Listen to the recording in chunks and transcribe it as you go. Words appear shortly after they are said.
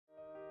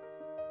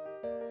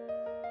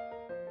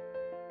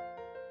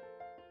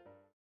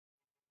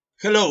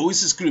Hello,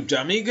 this is Crypto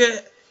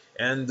Amiga,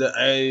 and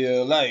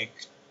I like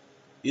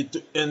it.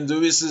 And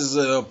this is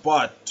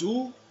part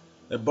 2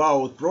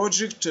 about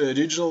project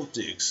Digital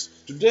Ticks.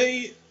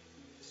 Today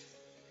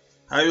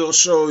I will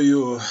show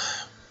you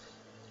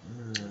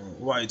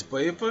white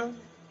paper.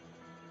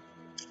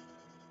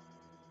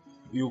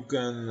 You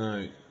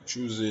can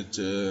choose it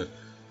in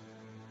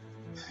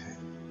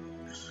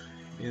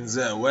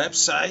the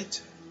website,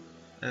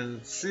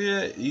 and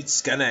here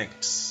it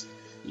connects.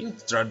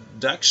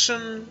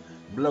 Introduction,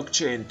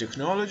 blockchain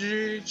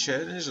technology,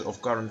 challenges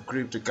of current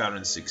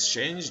cryptocurrency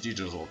exchange,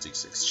 digital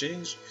ticks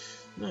exchange,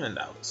 and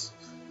out.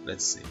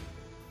 Let's see.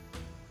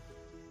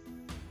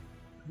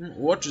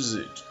 What is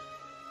it?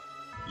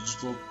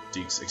 Digital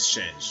ticks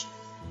exchange.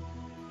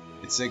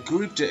 It's a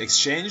crypto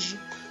exchange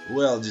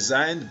well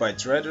designed by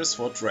traders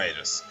for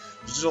traders.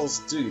 Digital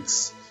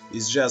ticks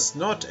is just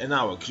not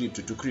another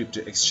crypto to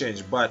crypto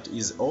exchange, but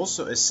is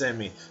also a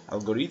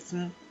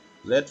semi-algorithm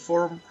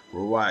platform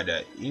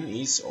provider in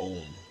its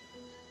own.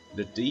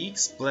 The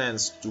TX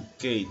plans to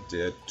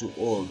cater to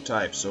all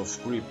types of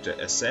crypto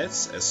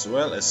assets as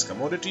well as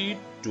commodity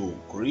to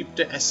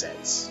crypto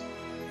assets.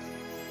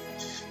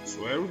 It's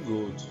very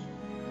good.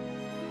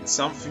 It's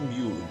something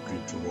new in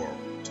crypto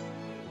world.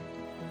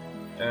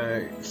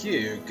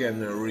 Here you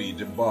can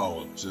read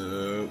about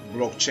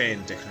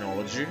blockchain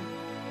technology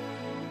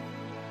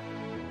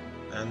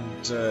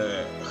and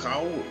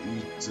how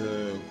it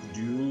could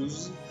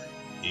use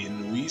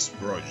in this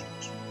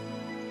project.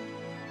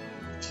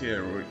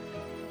 Here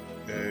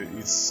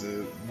its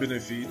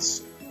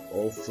benefits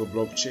of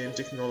blockchain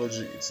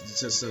technology, its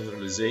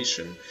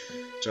decentralization,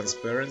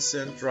 transparency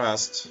and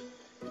trust,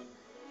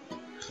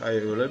 high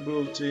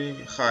availability,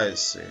 high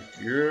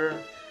secure,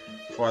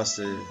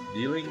 faster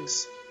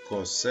dealings,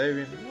 cost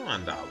saving,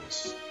 and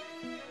others.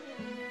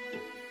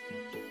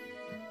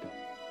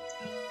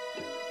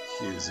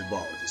 Here's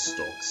about the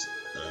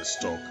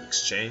stock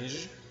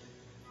exchange.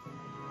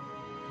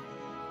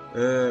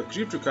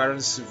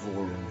 Cryptocurrency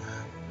volume.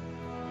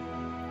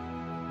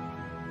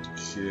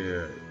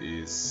 Here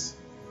is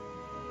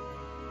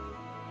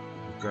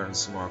the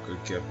currency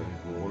market cap and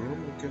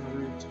volume you can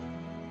read,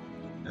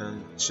 and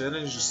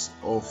challenges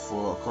of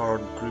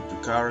current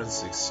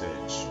cryptocurrency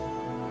exchange: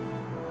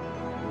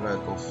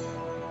 lack of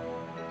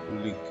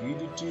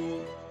liquidity,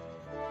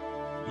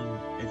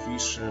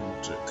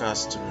 inefficient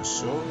customer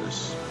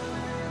service.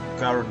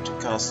 Current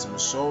customer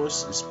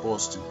service is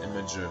posing a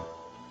major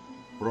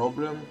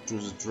problem to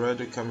the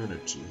trader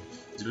community.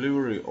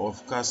 Delivery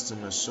of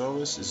customer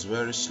service is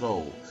very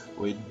slow.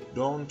 We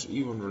don't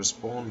even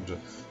respond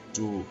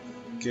to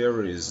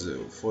queries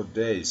for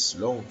days,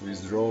 long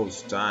withdrawal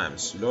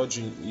times,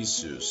 lodging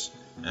issues,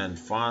 and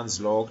funds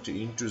locked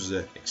into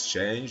the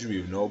exchange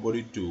with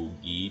nobody to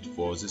guide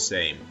for the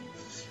same.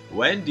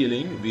 When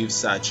dealing with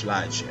such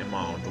large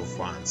amount of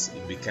funds,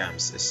 it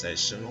becomes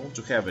essential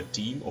to have a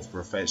team of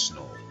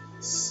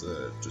professionals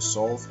to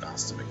solve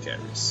customer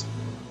queries.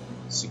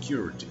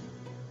 Security.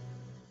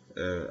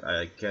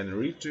 I can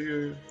read to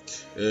you.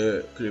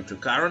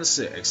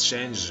 Cryptocurrency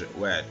exchange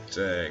that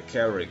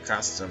carry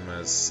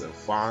customers'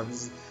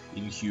 funds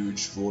in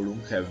huge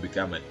volume have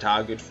become a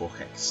target for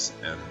hacks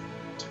and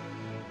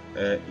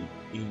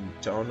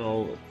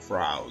internal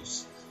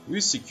frauds.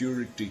 With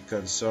security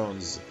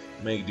concerns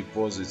make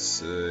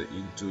deposits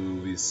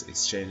into this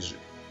exchange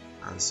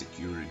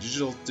unsecure.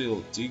 Digital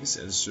ticks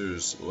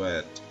ensures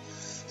that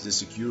the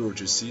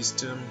security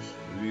system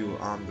will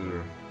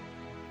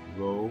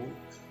undergo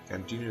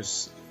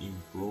continuous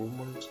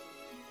improvement,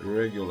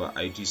 regular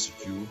IT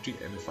security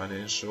and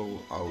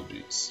financial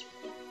audits.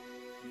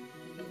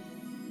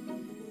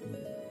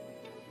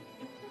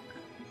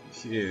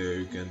 Here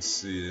you can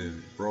see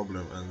the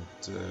problem and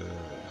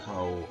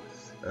how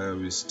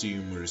this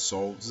team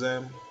resolved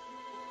them.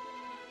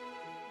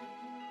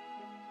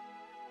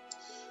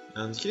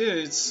 And here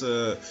it's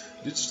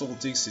digital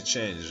ticks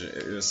exchange.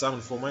 Some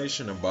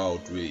information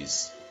about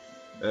this.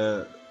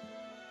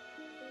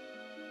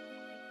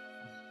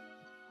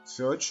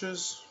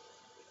 Futures,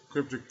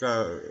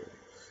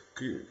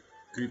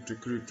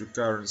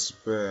 cryptocurrency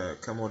pair,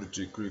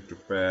 commodity crypto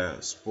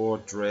pair,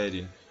 spot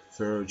trading,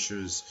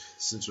 futures,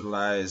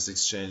 centralized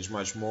exchange,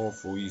 much more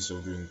for ease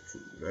of doing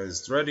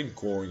trading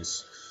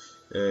coins.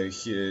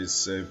 Here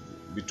is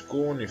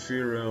Bitcoin,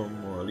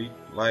 Ethereum,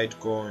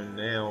 Litecoin,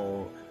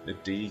 Neo,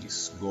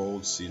 NetEx,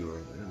 gold,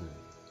 silver.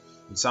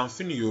 It's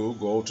something new,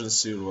 gold and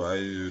silver.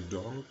 I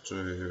don't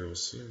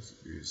see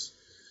this.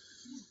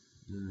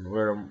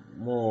 Very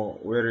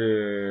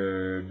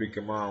big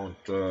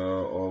amount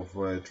of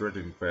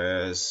trading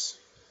pairs,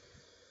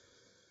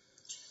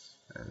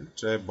 and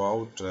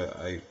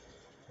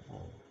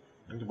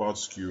about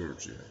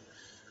security.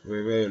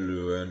 We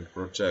value and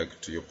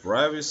protect your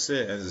privacy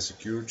and the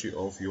security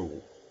of your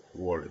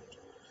wallet.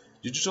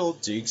 Digital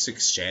ticks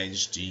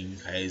exchange team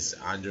has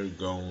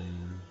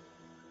undergone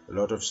a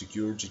lot of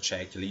security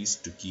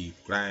checklists to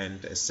keep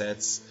client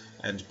assets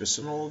and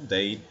personal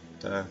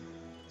data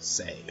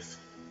safe.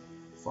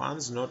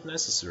 Funds not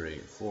necessary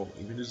for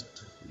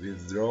immediate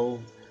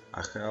withdrawal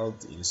are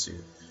held in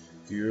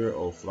secure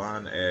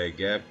offline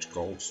air-gapped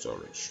cold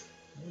storage.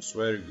 It's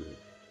very good.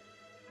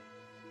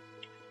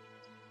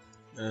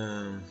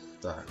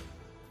 Так.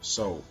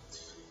 So,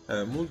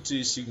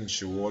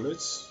 multi-signature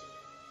wallets.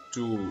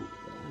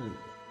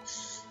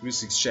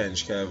 With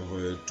Exchange have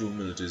two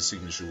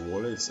multi-signature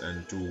wallets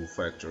and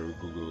two-factor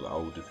Google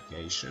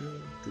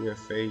authentication,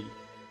 2FA,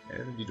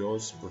 and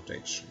DDoS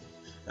protection.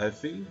 I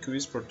think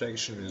this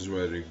protection is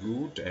very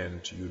good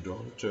and you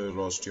don't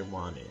lost your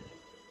money.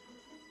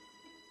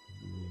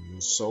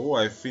 So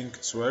I think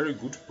it's very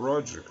good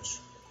project.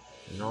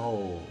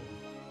 Now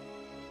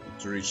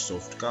it reached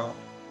soft cap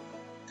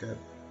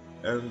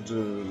and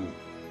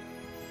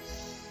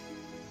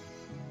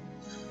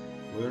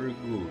very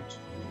good.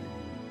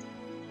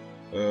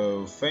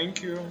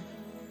 Thank you.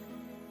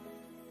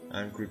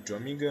 I'm Crypto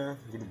Amiga.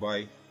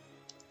 Goodbye.